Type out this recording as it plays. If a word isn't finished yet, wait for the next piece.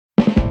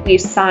We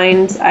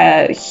signed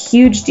a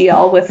huge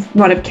deal with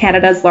one of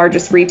Canada's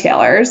largest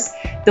retailers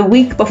the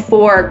week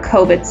before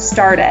COVID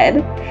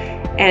started.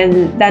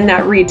 And then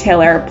that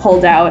retailer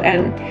pulled out.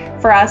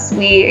 And for us,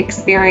 we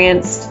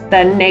experienced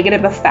the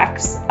negative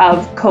effects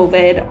of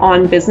COVID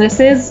on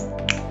businesses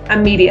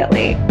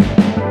immediately.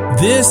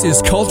 This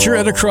is Culture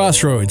at a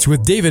Crossroads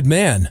with David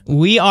Mann.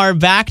 We are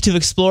back to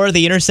explore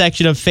the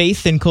intersection of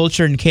faith and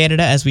culture in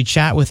Canada as we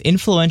chat with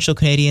influential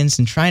Canadians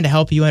and trying to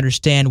help you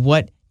understand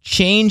what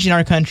change in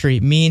our country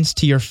means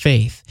to your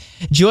faith.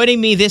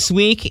 Joining me this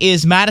week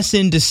is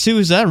Madison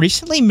D'Souza,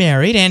 recently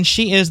married, and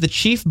she is the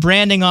Chief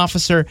Branding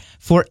Officer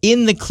for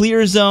In the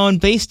Clear Zone,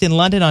 based in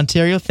London,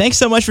 Ontario. Thanks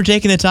so much for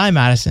taking the time,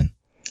 Madison.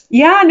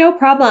 Yeah, no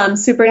problem.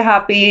 Super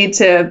happy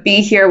to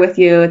be here with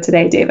you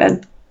today,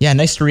 David. Yeah,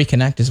 nice to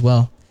reconnect as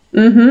well.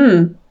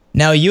 Mm-hmm.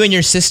 Now, you and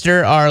your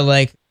sister are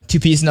like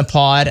two peas in a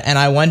pod, and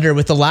I wonder,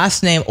 with the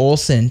last name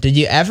Olsen, did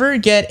you ever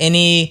get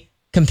any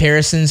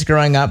comparisons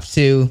growing up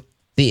to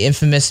the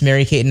infamous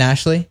Mary-Kate and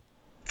Ashley?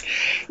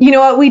 You know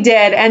what, we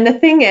did. And the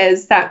thing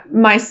is that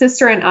my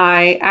sister and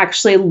I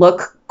actually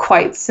look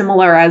quite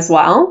similar as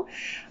well.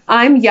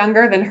 I'm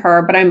younger than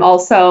her, but I'm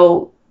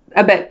also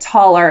a bit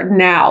taller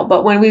now.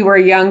 But when we were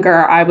younger,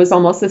 I was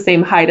almost the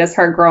same height as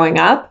her growing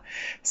up.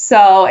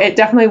 So it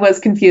definitely was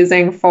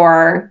confusing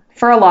for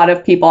a lot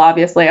of people,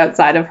 obviously,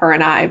 outside of her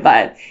and I.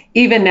 But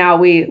even now,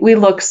 we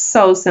look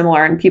so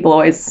similar, and people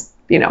always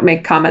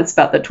make comments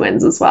about the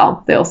twins as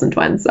well, the Olsen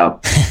twins. So,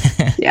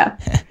 yeah.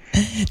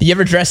 Do you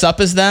ever dress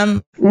up as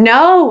them?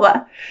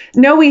 No,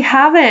 we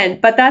haven't,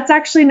 but that's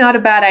actually not a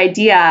bad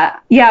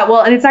idea. Yeah,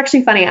 well, and it's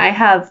actually funny. I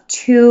have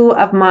two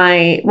of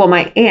my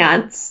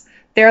aunts,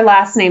 their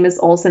last name is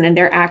Olsen, and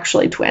they're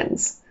actually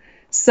twins.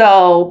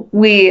 So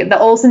the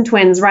Olsen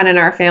twins run in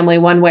our family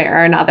one way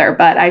or another,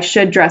 but we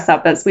should dress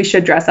up as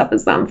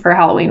them for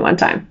Halloween one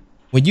time.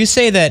 Would you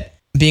say that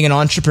being an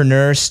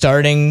entrepreneur,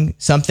 starting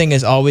something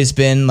has always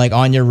been like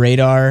on your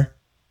radar,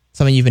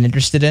 something you've been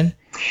interested in?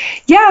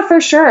 Yeah, for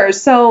sure.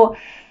 So,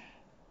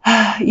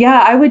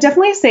 yeah, I would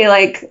definitely say,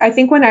 I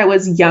think when I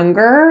was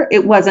younger,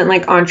 it wasn't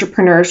like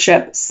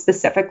entrepreneurship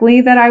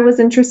specifically that I was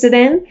interested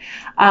in,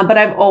 but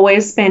I've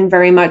always been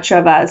very much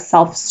of a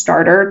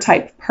self-starter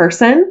type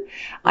person.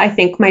 I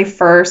think my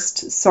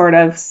first sort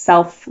of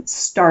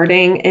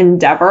self-starting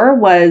endeavor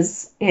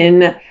was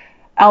in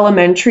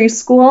elementary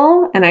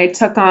school, and I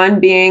took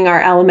on being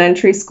our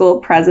elementary school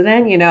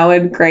president,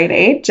 in grade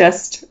 8,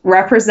 just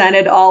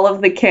represented all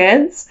of the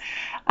kids.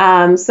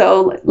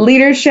 So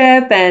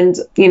leadership and,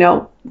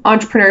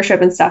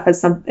 entrepreneurship and stuff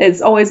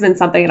it's always been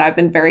something that I've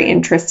been very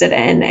interested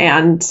in,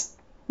 and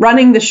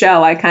running the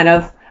show,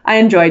 I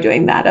enjoy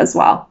doing that as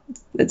well.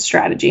 It's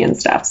strategy and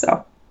stuff.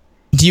 So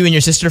do you and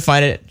your sister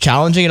find it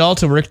challenging at all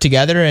to work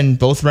together and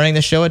both running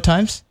the show at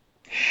times?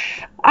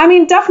 I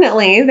mean,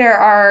 definitely. There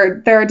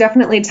are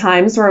definitely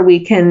times where we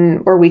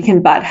can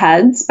butt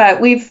heads,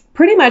 but we've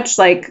pretty much,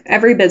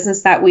 every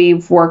business that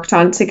we've worked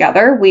on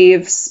together,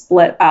 we've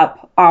split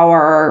up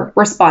our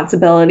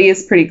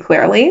responsibilities pretty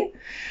clearly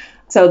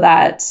so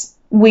that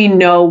we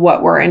know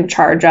what we're in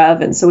charge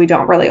of, and so we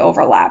don't really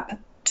overlap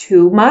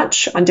too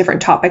much on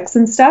different topics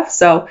and stuff.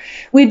 So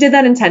we did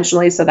that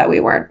intentionally so that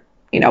we weren't,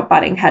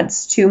 butting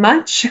heads too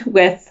much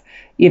with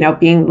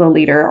being the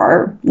leader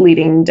or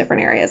leading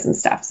different areas and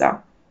stuff.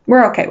 So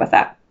we're okay with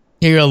that.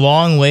 You're a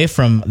long way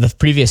from the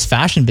previous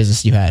fashion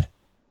business you had.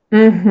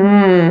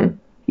 Mm-hmm.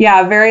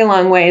 Yeah, very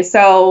long way.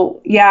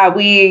 So yeah,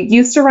 we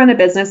used to run a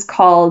business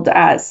called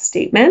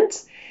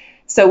Statement.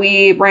 So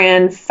we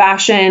ran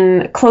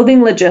fashion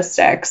clothing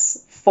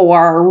logistics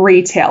for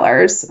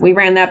retailers. We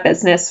ran that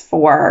business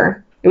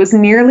it was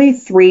nearly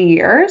 3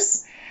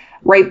 years.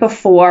 Right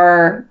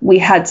before we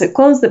had to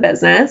close the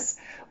business,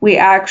 we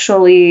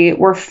actually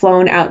were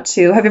flown out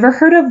to, have you ever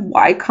heard of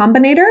Y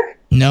Combinator?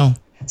 No.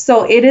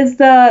 So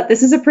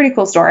this is a pretty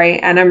cool story,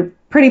 and I'm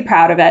pretty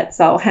proud of it.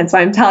 So hence why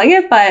I'm telling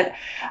it. But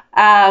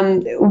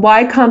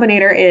Y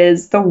Combinator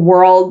is the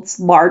world's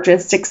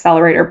largest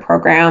accelerator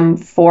program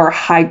for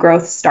high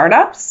growth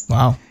startups.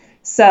 Wow.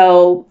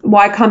 So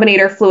Y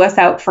Combinator flew us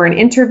out for an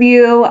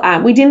interview.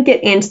 We didn't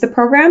get into the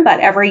program, but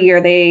every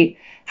year they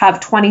have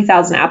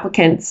 20,000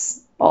 applicants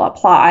will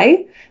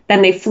apply.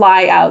 Then they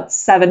fly out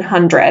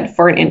 700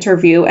 for an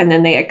interview, and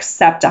then they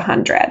accept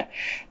 100.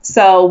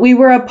 So we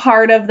were a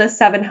part of the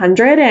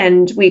 700,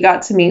 and we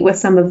got to meet with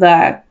some of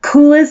the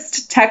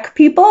coolest tech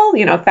people,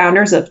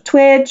 founders of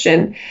Twitch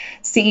and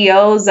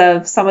CEOs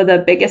of some of the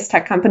biggest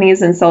tech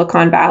companies in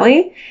Silicon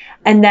Valley.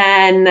 And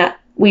then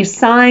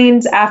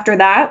after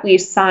that, we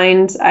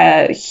signed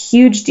a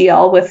huge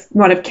deal with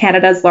one of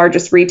Canada's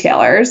largest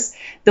retailers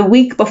the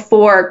week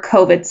before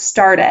COVID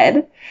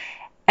started.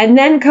 And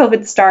then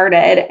COVID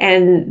started,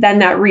 and then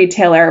that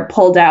retailer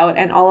pulled out,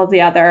 and all of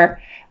the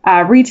other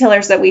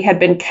retailers that we had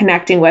been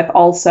connecting with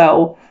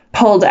also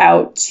pulled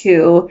out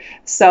too.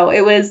 So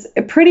it was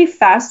a pretty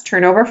fast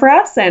turnover for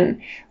us.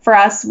 And for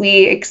us,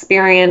 we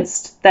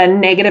experienced the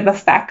negative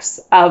effects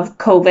of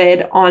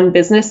COVID on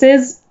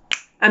businesses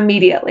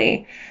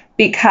immediately,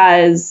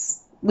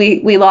 because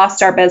we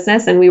lost our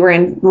business and we were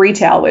in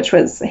retail, which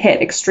was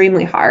hit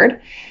extremely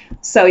hard.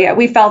 So yeah,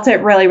 we felt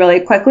it really, really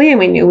quickly, and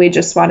we knew we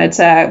just wanted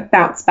to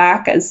bounce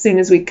back as soon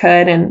as we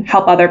could and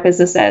help other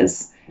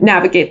businesses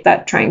navigate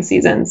that trying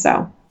season.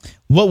 So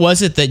what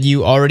was it that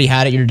you already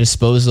had at your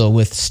disposal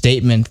with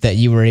Statement that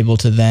you were able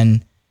to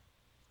then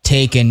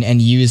take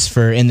and use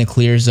for In the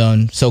Clear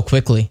Zone so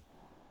quickly?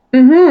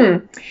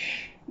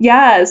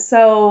 Yeah,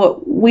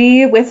 so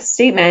with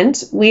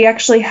Statement, we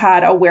actually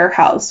had a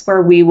warehouse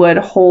where we would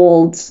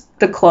hold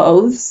the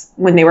clothes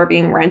when they were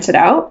being rented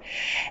out.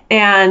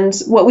 And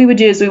what we would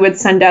do is we would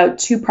send out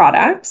 2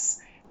 products,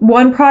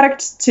 one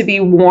product to be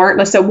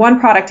worn, so one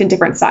product in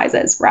different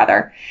sizes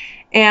rather.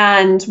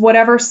 And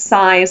whatever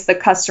size the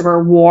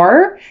customer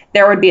wore,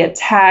 there would be a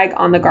tag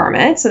on the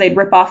garment. So they'd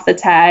rip off the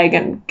tag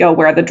and go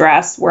wear the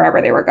dress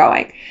wherever they were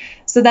going.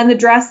 So then the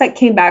dress that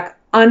came back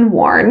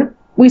unworn,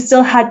 we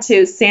still had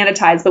to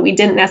sanitize, but we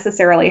didn't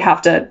necessarily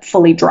have to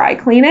fully dry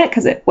clean it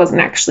because it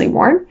wasn't actually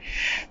worn.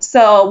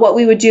 So what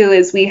we would do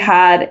is we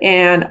had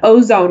an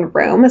ozone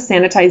room, a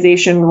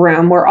sanitization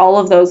room, where all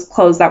of those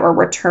clothes that were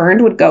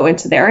returned would go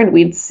into there, and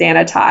we'd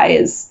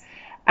sanitize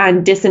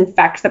and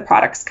disinfect the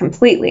products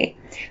completely.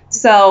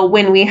 So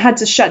when we had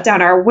to shut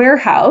down our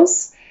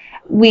warehouse,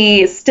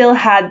 we still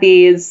had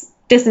these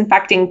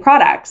disinfecting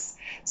products.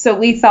 So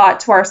we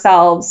thought to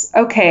ourselves,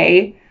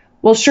 okay,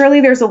 well, surely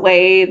there's a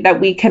way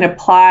that we can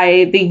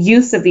apply the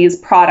use of these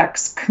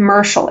products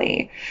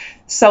commercially.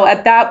 So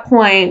at that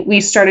point,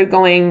 we started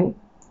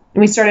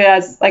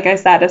as, like I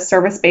said, a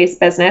service-based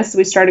business.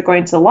 We started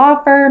going to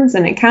law firms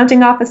and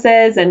accounting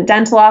offices and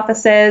dental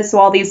offices, so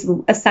all these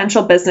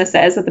essential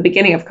businesses at the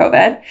beginning of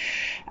COVID.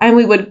 And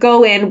we would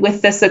go in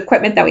with this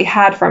equipment that we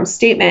had from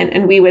Statement,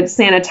 and we would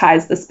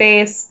sanitize the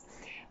space.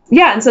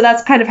 Yeah, and so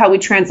that's kind of how we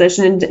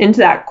transitioned into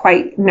that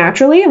quite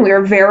naturally, and we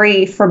were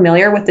very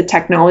familiar with the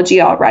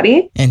technology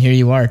already. And here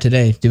you are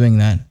today doing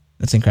that.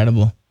 That's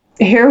incredible.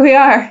 Here we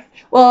are.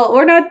 Well,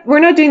 we're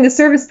not doing the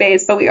service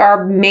base, but we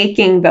are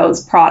making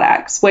those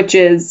products, which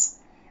is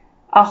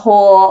a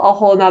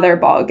whole nother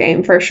ball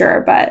game for sure.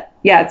 But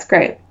yeah, it's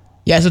great.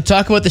 Yeah, so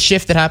talk about the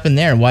shift that happened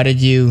there. Why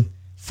did you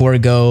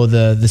forego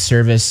the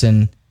service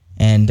and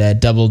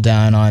double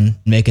down on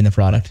making the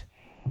product?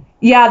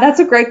 Yeah, that's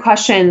a great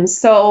question.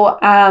 So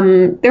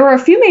there were a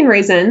few main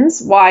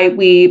reasons why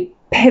we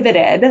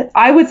pivoted.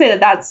 I would say that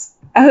that's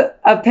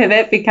a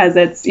pivot because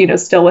it's,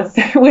 still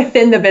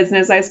within the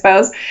business, I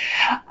suppose,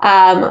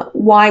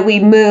 why we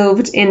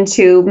moved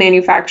into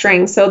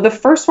manufacturing. So the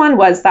first one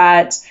was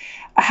that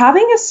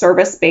having a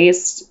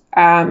service-based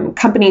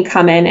company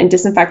come in and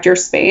disinfect your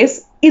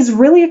space is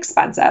really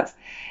expensive.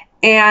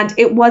 And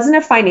it wasn't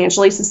a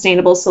financially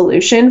sustainable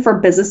solution for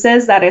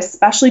businesses that,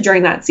 especially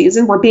during that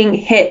season, were being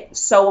hit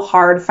so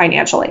hard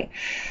financially.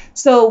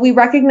 So we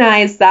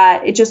recognized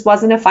that it just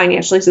wasn't a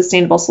financially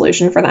sustainable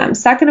solution for them.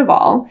 Second of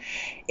all,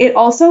 it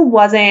also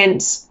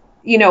wasn't,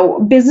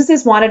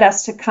 businesses wanted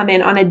us to come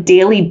in on a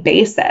daily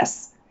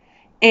basis.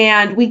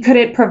 And we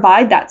couldn't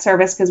provide that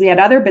service because we had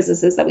other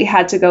businesses that we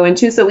had to go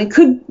into. So we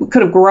could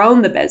have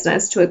grown the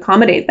business to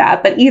accommodate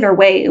that. But either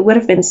way, it would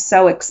have been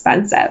so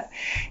expensive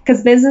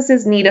because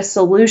businesses need a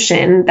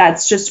solution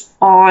that's just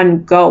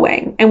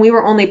ongoing. And we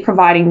were only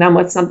providing them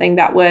with something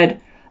that would,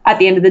 at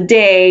the end of the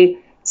day,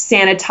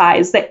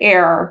 sanitize the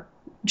air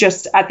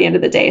just at the end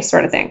of the day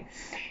sort of thing.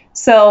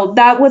 So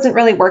that wasn't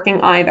really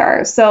working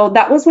either. So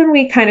that was when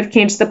we kind of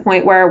came to the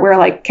point where we're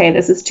like, okay,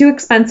 this is too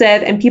expensive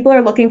and people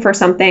are looking for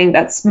something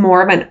that's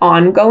more of an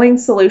ongoing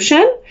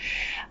solution.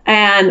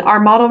 And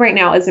our model right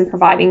now isn't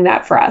providing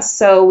that for us.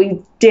 So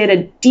we did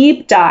a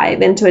deep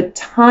dive into a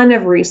ton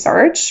of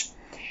research,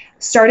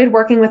 started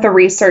working with a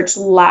research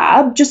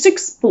lab, just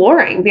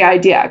exploring the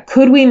idea.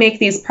 Could we make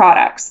these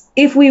products?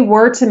 If we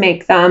were to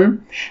make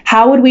them,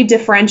 how would we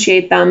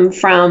differentiate them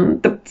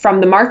from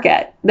the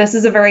market? This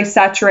is a very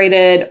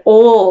saturated,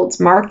 old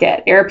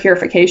market, air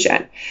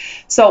purification.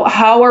 So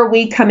how are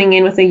we coming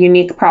in with a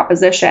unique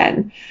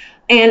proposition?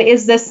 And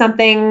is this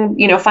something,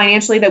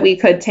 financially that we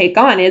could take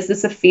on? Is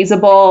this a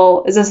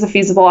feasible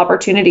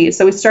opportunity?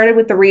 So we started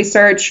with the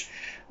research.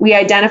 We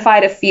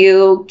identified a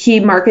few key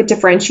market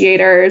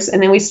differentiators,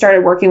 and then we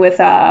started working with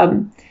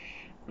a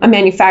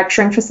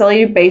manufacturing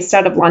facility based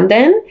out of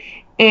London.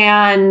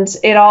 And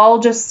it all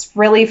just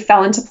really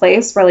fell into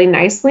place really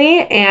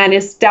nicely and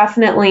is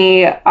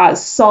definitely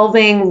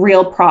solving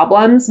real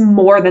problems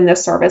more than the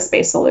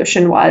service-based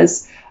solution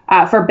was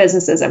for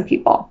businesses and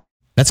people.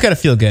 That's got to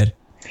feel good.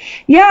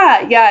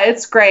 Yeah,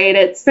 it's great.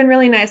 It's been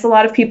really nice. A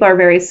lot of people are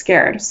very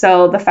scared.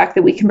 So the fact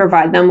that we can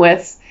provide them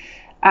with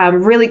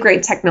really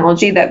great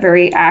technology that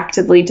very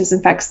actively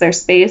disinfects their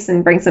space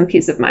and brings them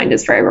peace of mind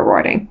is very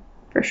rewarding,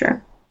 for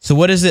sure. So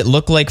what does it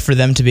look like for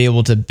them to be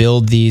able to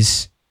build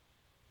these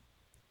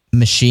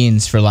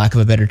machines, for lack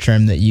of a better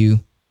term, that you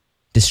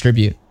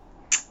distribute?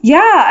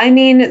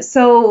 Yeah,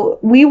 so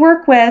we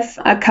work with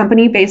a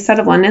company based out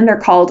of London. They're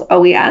called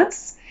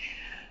OES.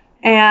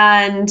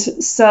 And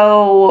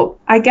so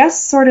I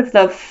guess sort of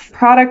the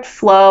product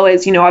flow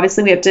is,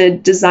 obviously we have to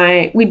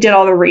design, we did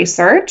all the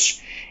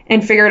research.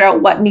 and figured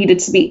out what needed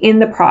to be in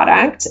the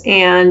product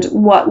and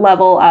what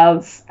level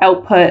of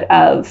output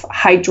of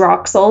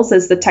hydroxyls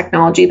is the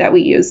technology that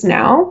we use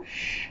now.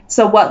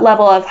 So what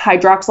level of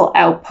hydroxyl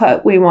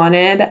output we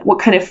wanted, what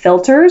kind of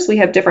filters, we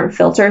have different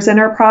filters in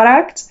our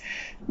product,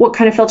 what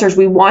kind of filters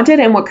we wanted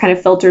and what kind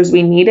of filters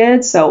we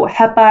needed. So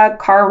HEPA,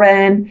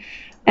 carbon,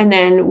 and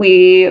then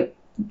we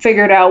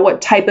figured out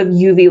what type of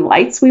UV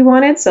lights we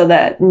wanted. So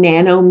the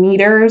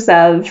nanometers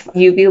of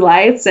UV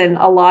lights, and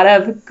a lot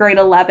of grade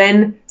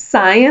 11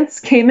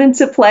 science came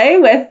into play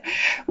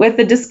with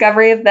the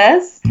discovery of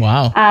this.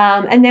 Wow.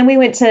 And then we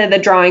went to the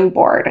drawing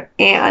board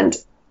and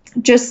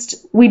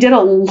we did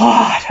a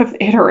lot of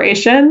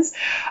iterations.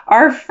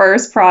 Our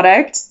first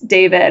product,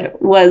 David,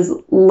 was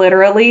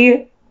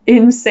literally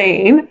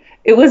insane.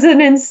 It was an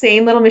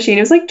insane little machine.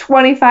 It was like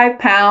 25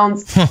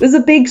 pounds. It was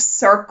a big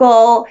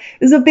circle.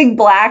 It was a big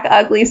black,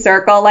 ugly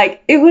circle.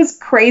 Like, it was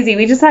crazy.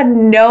 We just had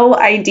no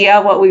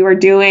idea what we were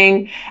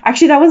doing.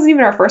 Actually, that wasn't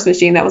even our first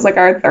machine. That was like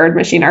our third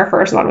machine. Our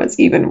first one was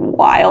even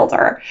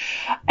wilder.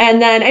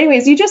 And then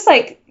anyways,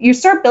 you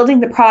start building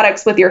the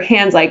products with your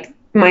hands. Like,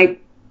 my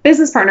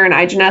business partner and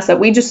I, Janessa,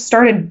 we just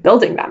started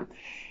building them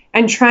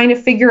and trying to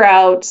figure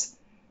out,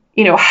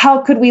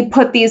 how could we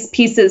put these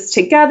pieces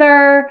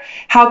together?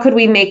 How could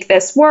we make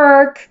this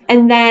work?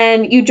 And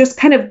then you just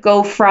kind of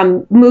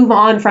move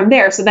on from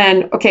there. So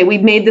then, okay,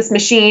 we've made this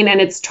machine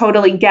and it's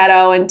totally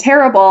ghetto and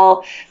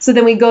terrible. So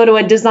then we go to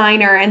a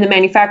designer and the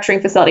manufacturing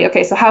facility.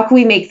 Okay, so how can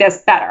we make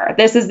this better?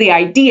 This is the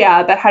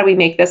idea, but how do we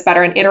make this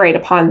better and iterate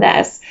upon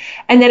this?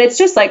 And then it's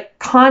just like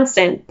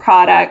constant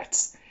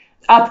product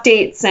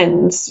updates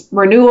and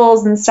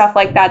renewals and stuff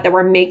like that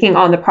we're making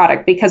on the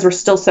product because we're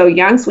still so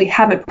young. So we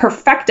haven't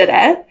perfected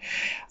it.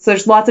 So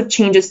there's lots of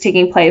changes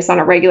taking place on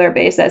a regular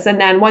basis.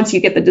 And then once you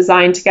get the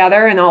design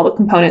together and all the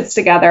components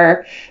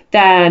together,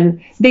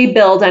 then they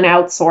build and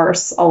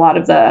outsource a lot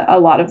of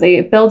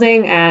the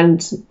building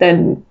and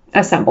then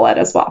assemble it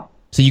as well.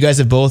 So you guys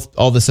have both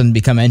all of a sudden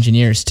become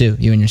engineers too,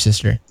 you and your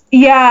sister.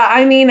 Yeah,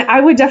 I mean,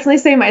 I would definitely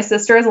say my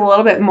sister is a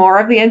little bit more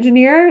of the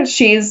engineer.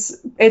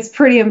 It's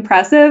pretty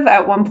impressive.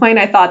 At one point,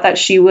 I thought that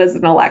she was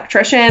an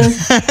electrician.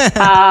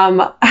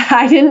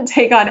 I didn't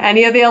take on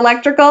any of the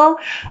electrical.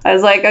 I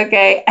was like,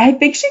 okay, I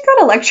think she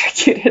got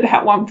electrocuted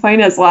at one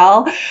point as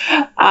well.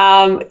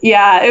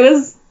 Yeah,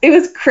 it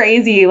was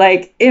crazy,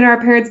 like in our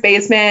parents'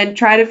 basement,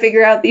 trying to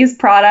figure out these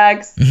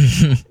products.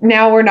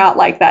 Now we're not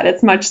like that.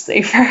 It's much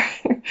safer.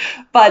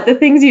 But the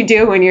things you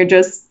do when you're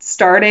just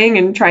starting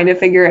and trying to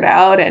figure it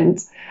out, and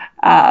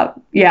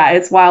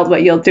it's wild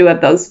what you'll do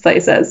at those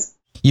places.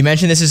 You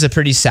mentioned this is a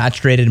pretty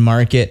saturated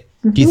market.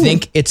 Mm-hmm. Do you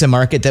think it's a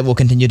market that will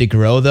continue to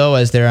grow, though,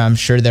 as I'm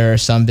sure there are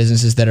some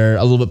businesses that are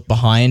a little bit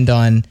behind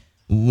on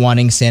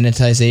wanting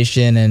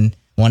sanitization and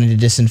wanting to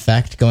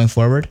disinfect going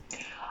forward?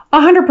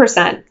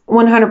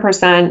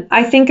 100%.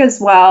 I think as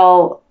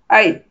well,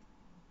 I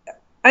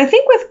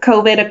think with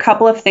COVID, a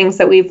couple of things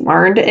that we've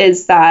learned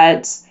is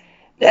that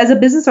as a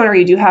business owner,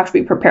 you do have to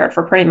be prepared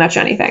for pretty much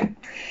anything.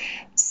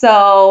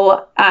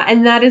 So,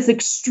 and that is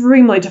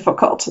extremely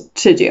difficult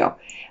to do.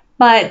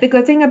 But the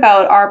good thing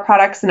about our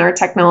products and our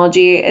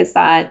technology is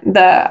that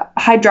the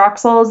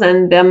hydroxyls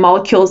and the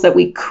molecules that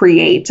we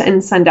create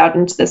and send out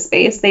into the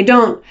space, they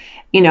don't,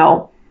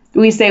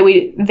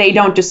 they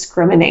don't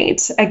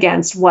discriminate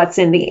against what's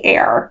in the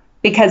air,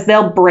 because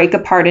they'll break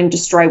apart and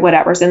destroy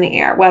whatever's in the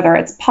air, whether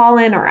it's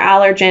pollen or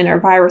allergen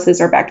or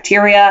viruses or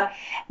bacteria.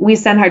 We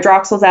send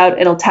hydroxyls out,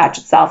 it'll attach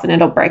itself and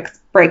it'll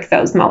break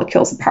those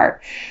molecules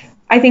apart.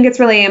 I think it's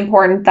really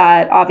important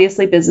that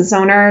obviously business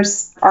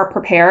owners are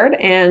prepared,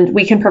 and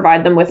we can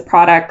provide them with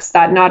products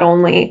that not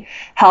only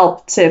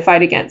help to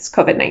fight against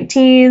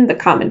COVID-19, the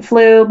common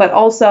flu, but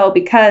also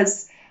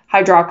because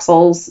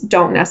hydroxyls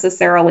don't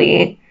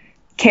necessarily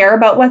care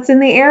about what's in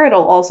the air,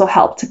 it'll also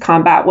help to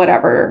combat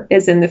whatever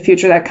is in the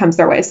future that comes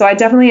their way. So I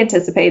definitely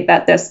anticipate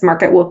that this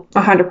market will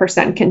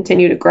 100%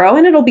 continue to grow,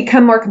 and it'll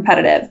become more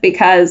competitive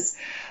because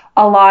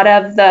a lot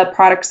of the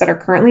products that are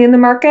currently in the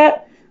market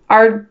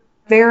are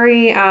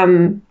very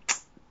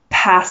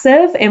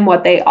passive in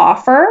what they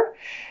offer.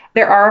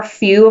 There are a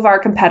few of our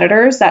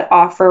competitors that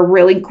offer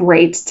really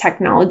great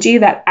technology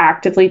that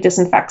actively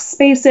disinfects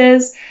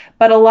spaces,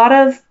 but a lot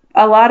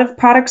of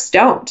products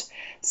don't.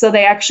 So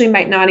they actually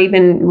might not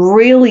even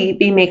really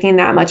be making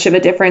that much of a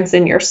difference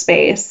in your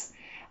space.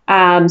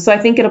 So I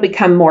think it'll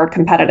become more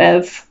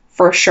competitive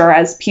for sure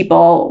as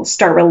people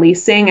start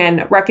releasing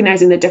and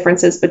recognizing the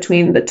differences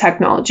between the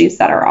technologies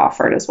that are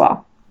offered as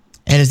well.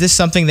 And is this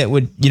something that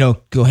would,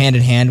 go hand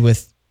in hand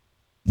with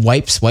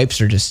wipes?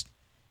 Wipes are just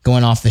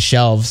going off the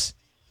shelves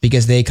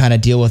because they kind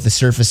of deal with the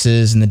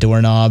surfaces and the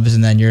doorknobs,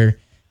 and then you're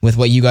with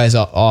what you guys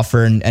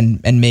offer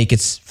and make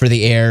it's for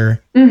the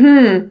air.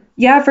 Mm-hmm.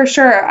 Yeah, for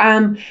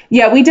sure.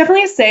 We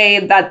definitely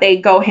say that they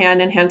go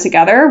hand in hand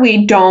together.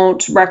 We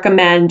don't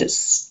recommend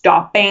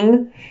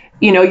stopping,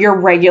 your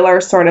regular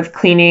sort of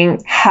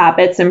cleaning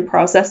habits and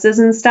processes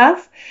and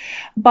stuff.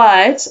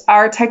 But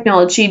our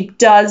technology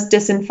does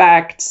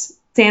sanitize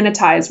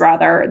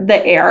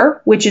the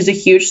air, which is a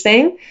huge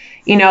thing.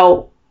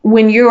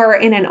 when you're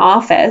in an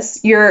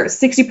office, your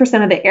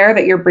 60% of the air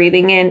that you're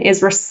breathing in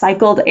is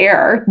recycled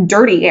air,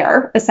 dirty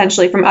air,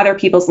 essentially from other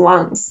people's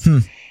lungs.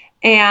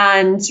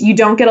 And you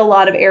don't get a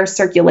lot of air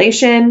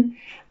circulation.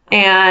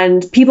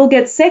 And people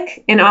get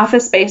sick in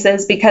office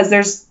spaces because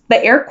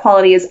the air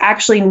quality is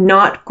actually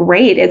not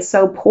great. It's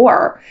so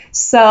poor.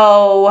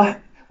 So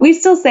we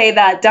still say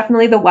that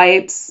definitely the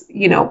wipes,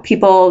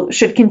 people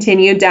should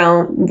continue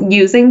down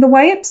using the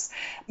wipes.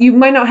 You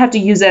might not have to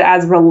use it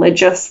as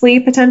religiously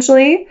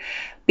potentially,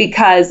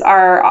 because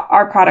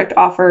our product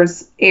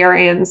offers air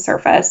and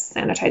surface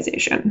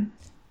sanitization.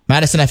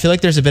 Madison, I feel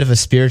like there's a bit of a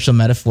spiritual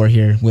metaphor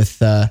here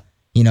with,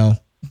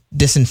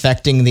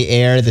 disinfecting the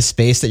air, the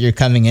space that you're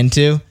coming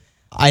into.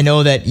 I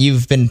know that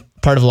you've been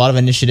part of a lot of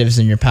initiatives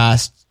in your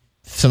past.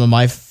 Some of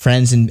my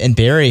friends in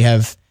Barrie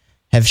have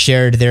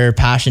shared their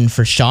passion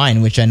for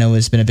Shine, which I know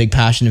has been a big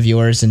passion of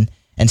yours, and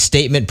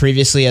Statement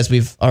previously, as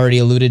we've already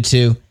alluded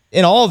to.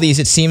 In all of these,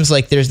 it seems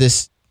like there's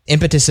this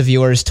impetus of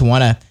yours to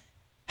want to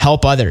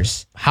help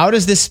others. How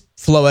does this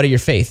flow out of your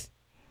faith?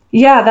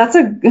 Yeah, that's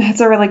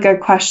a really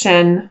good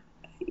question.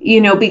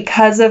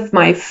 Because of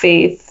my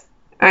faith,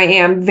 I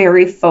am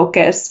very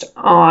focused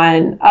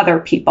on other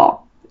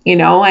people,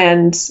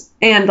 and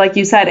like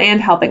you said, and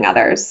helping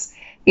others.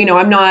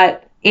 I'm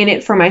not in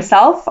it for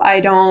myself. I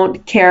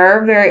don't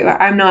care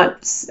I'm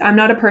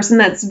not a person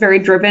that's very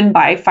driven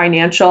by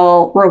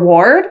financial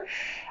reward.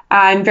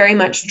 I'm very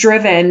much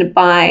driven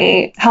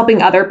by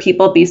helping other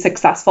people be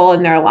successful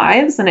in their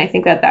lives. And I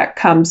think that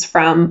comes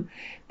from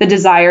the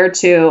desire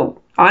to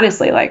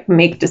honestly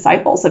make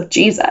disciples of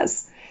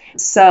Jesus.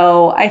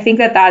 So I think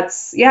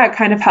that's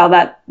kind of how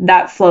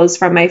that flows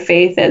from my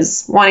faith,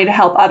 is wanting to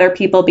help other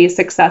people be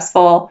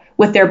successful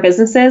with their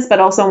businesses, but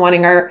also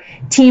wanting our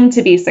team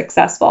to be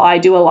successful. I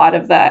do a lot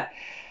of the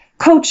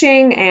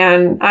coaching,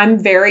 and I'm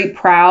very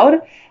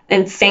proud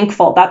and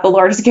thankful that the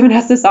Lord has given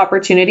us this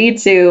opportunity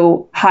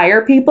to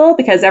hire people,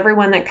 because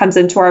everyone that comes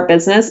into our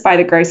business by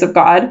the grace of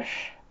God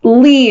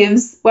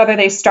leaves, whether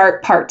they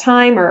start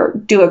part-time or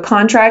do a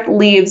contract,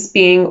 leaves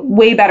being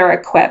way better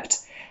equipped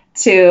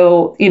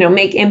to,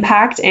 make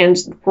impact and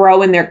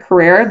grow in their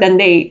career than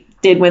they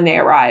did when they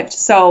arrived.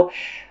 So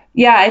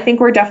yeah, I think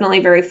we're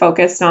definitely very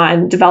focused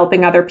on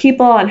developing other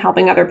people and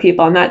helping other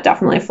people. And that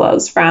definitely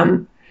flows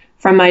from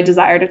my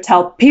desire to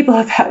tell people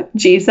about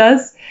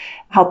Jesus,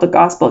 help the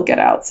gospel get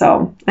out.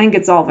 So I think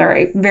it's all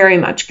very, very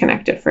much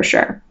connected for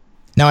sure.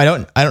 Now,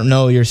 I don't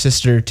know your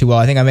sister too well.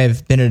 I think I may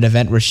have been at an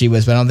event where she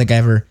was, but I don't think I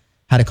ever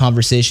had a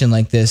conversation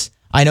like this.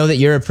 I know that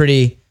you're a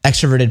pretty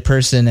extroverted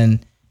person,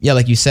 and yeah,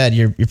 like you said,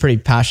 you're pretty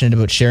passionate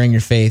about sharing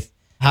your faith.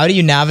 How do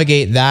you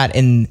navigate that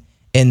in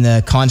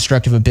the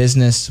construct of a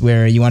business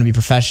where you want to be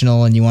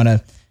professional and you want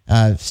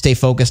to stay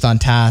focused on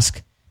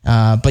task,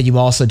 but you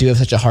also do have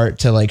such a heart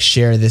to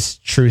share this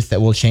truth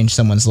that will change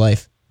someone's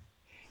life?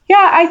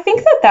 Yeah, I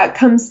think that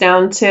comes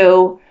down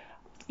to,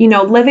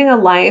 living a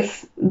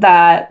life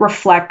that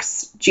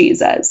reflects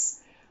Jesus.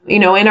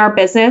 In our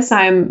business,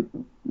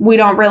 we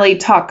don't really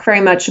talk very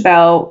much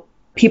about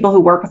people who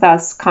work with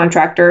us,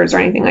 contractors or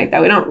anything like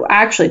that. We don't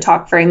actually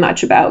talk very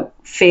much about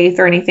faith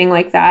or anything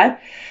like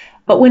that.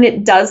 But when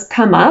it does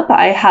come up,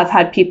 I have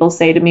had people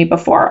say to me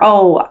before,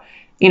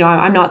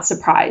 I'm not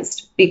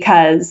surprised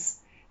because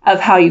of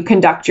how you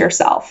conduct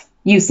yourself.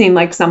 You seem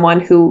like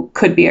someone who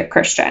could be a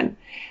Christian.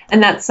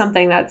 And that's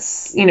something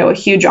that's, a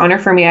huge honor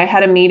for me. I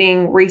had a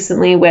meeting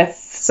recently with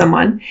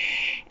someone,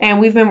 and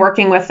we've been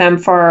working with them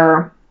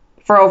for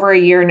over a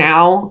year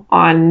now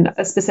on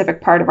a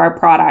specific part of our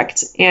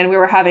product. And we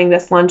were having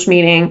this lunch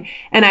meeting,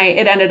 and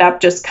it ended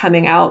up just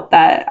coming out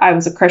that I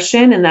was a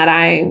Christian and that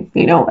I,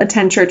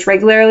 attend church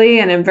regularly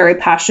and am very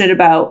passionate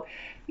about,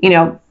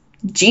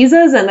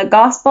 Jesus and the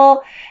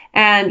gospel.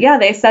 And yeah,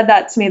 they said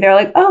that to me. They're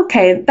like, oh,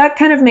 okay, that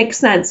kind of makes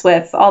sense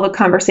with all the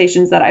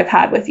conversations that I've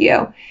had with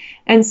you.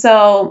 And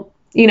so,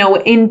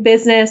 in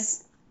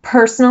business,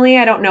 personally,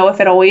 I don't know if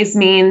it always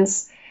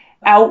means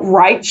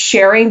outright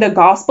sharing the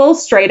gospel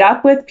straight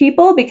up with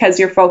people, because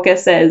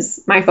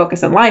my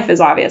focus in life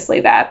is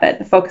obviously that, but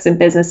the focus in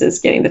business is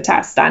getting the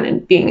tasks done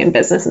and being in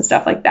business and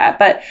stuff like that.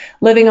 But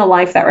living a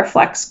life that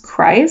reflects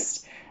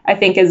Christ, I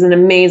think, is an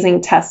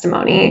amazing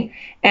testimony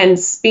and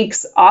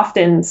speaks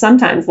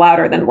sometimes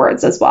louder than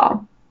words as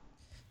well.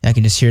 I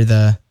can just hear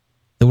the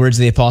words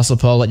of the Apostle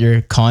Paul, let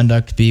your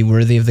conduct be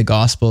worthy of the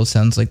gospel. It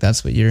sounds like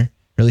that's what you're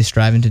really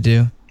striving to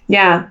do.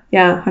 Yeah,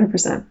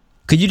 100%.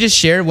 Could you just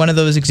share one of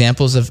those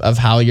examples of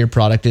how your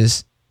product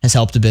has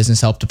helped a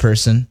business, helped a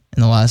person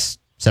in the last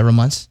several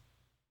months?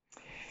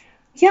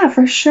 Yeah,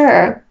 for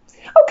sure.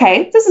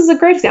 Okay, this is a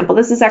great example.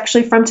 This is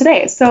actually from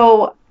today.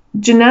 So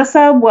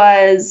Janessa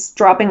was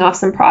dropping off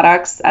some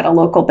products at a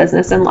local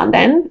business in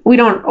London. We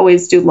don't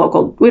always do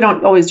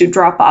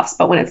drop-offs,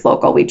 but when it's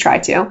local, we try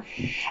to.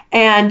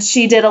 And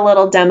she did a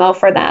little demo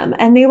for them.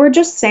 And they were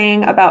just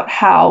saying about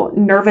how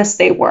nervous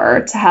they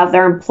were to have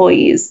their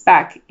employees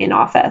back in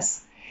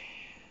office,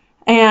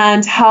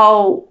 and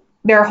how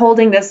they're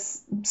holding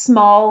this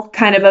small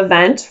kind of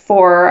event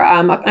for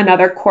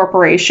another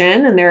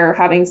corporation, and they're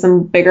having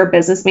some bigger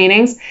business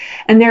meetings,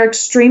 and they're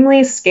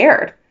extremely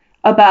scared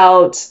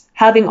about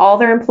having all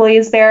their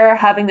employees there,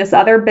 having this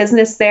other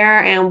business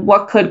there, and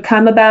what could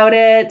come about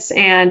it.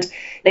 And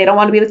they don't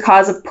want to be the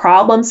cause of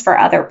problems for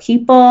other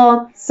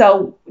people.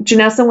 So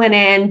Janessa went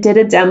in, did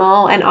a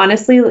demo. And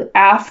honestly,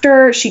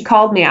 after she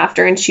called me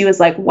after, and she was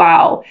like,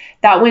 wow,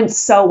 that went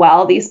so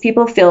well. These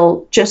people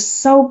feel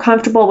just so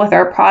comfortable with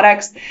our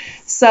products.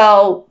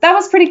 So that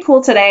was pretty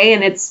cool today.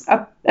 And it's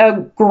a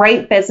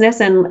great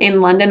business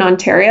in London,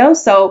 Ontario.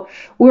 So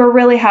we were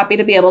really happy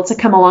to be able to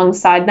come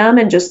alongside them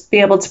and just be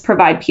able to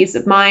provide peace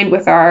of mind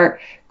with our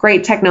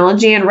great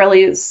technology and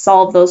really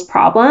solve those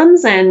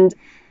problems. And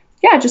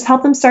yeah, just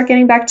help them start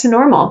getting back to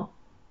normal.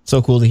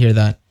 So cool to hear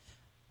that.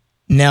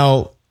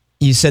 Now,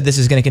 you said this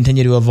is going to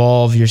continue to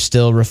evolve. You're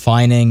still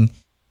refining,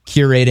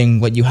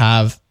 curating what you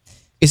have.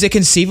 Is it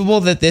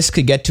conceivable that this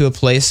could get to a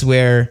place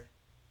where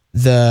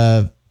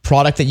the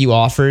product that you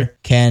offer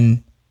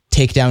can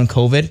take down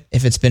COVID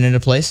if it's been in a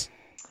place?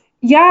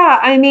 Yeah,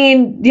 I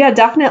mean, yeah,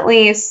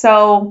 definitely.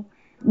 So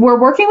we're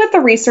working with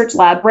the research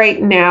lab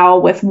right now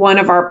with one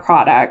of our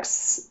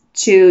products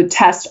to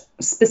test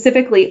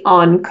specifically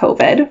on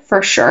COVID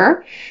for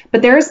sure.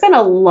 But there's been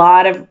a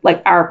lot of,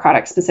 like our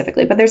product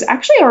specifically, but there's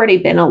actually already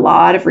been a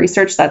lot of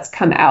research that's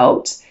come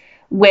out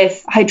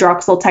with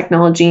hydroxyl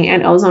technology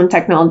and ozone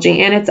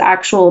technology and its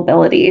actual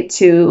ability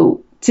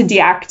to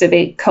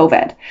deactivate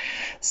COVID.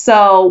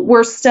 So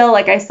we're still,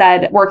 like I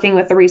said, working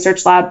with the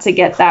research lab to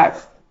get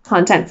that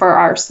content for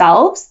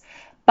ourselves.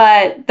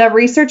 But the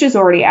research is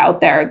already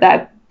out there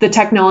that the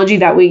technology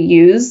that we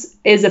use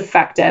is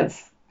effective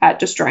at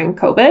destroying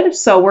COVID.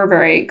 So we're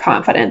very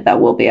confident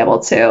that we'll be able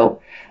to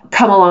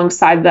come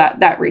alongside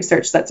that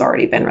research that's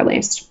already been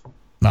released.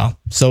 Wow,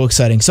 so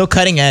exciting. So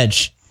cutting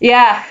edge.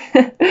 Yeah,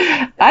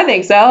 I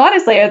think so.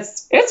 Honestly,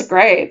 it's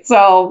great.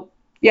 So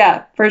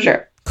yeah, for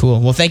sure.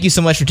 Cool. Well, thank you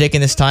so much for taking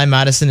this time,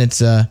 Madison.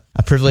 It's a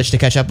privilege to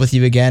catch up with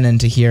you again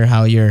and to hear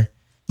how you're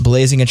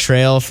blazing a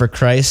trail for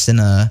Christ in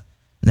a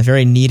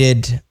very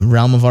needed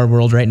realm of our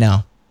world right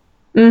now.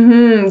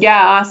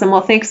 Yeah, awesome.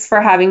 Well, thanks for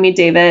having me,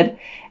 David.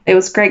 It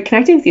was great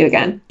connecting with you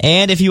again.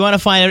 And if you want to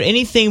find out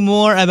anything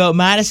more about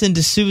Madison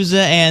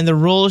D'Souza and the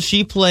role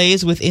she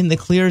plays within the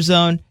Clear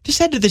Zone, just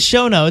head to the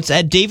show notes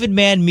at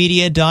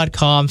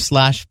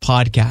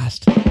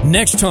davidmanmedia.com/podcast.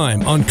 Next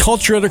time on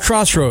Culture at a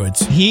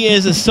Crossroads. He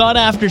is a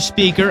sought-after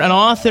speaker, an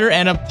author,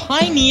 and a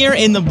pioneer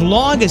in the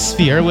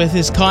blogosphere with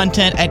his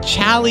content at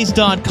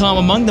Challies.com,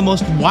 among the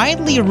most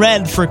widely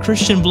read for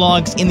Christian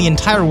blogs in the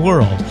entire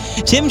world.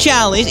 Tim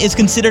Challies is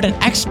considered an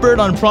expert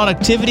on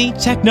productivity,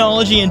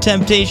 technology, and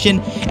temptation,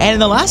 and in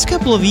the last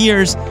couple of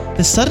years,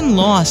 the sudden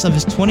loss of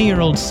his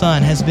 20-year-old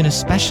son has been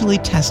especially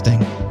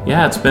testing.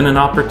 Yeah, it's been an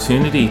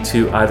opportunity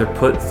to either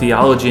put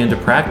theology into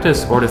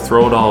practice or to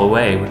throw it all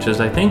away, which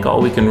is, I think,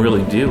 all we can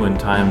really do in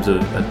times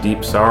of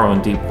deep sorrow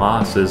and deep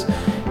loss is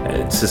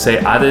to say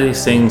either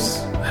these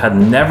things have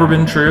never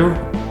been true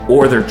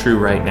or they're true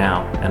right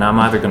now. And I'm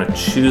either going to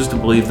choose to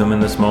believe them in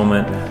this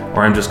moment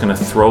or I'm just going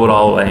to throw it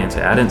all away and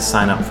say, I didn't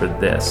sign up for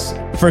this.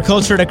 For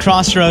Culture at a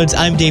Crossroads,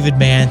 I'm David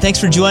Mann. Thanks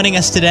for joining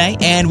us today,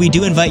 and we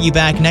do invite you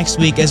back next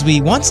week as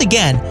we once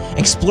again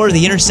explore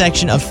the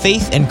intersection of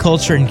faith and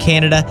culture in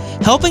Canada,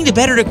 helping to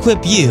better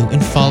equip you in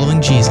following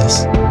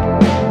Jesus.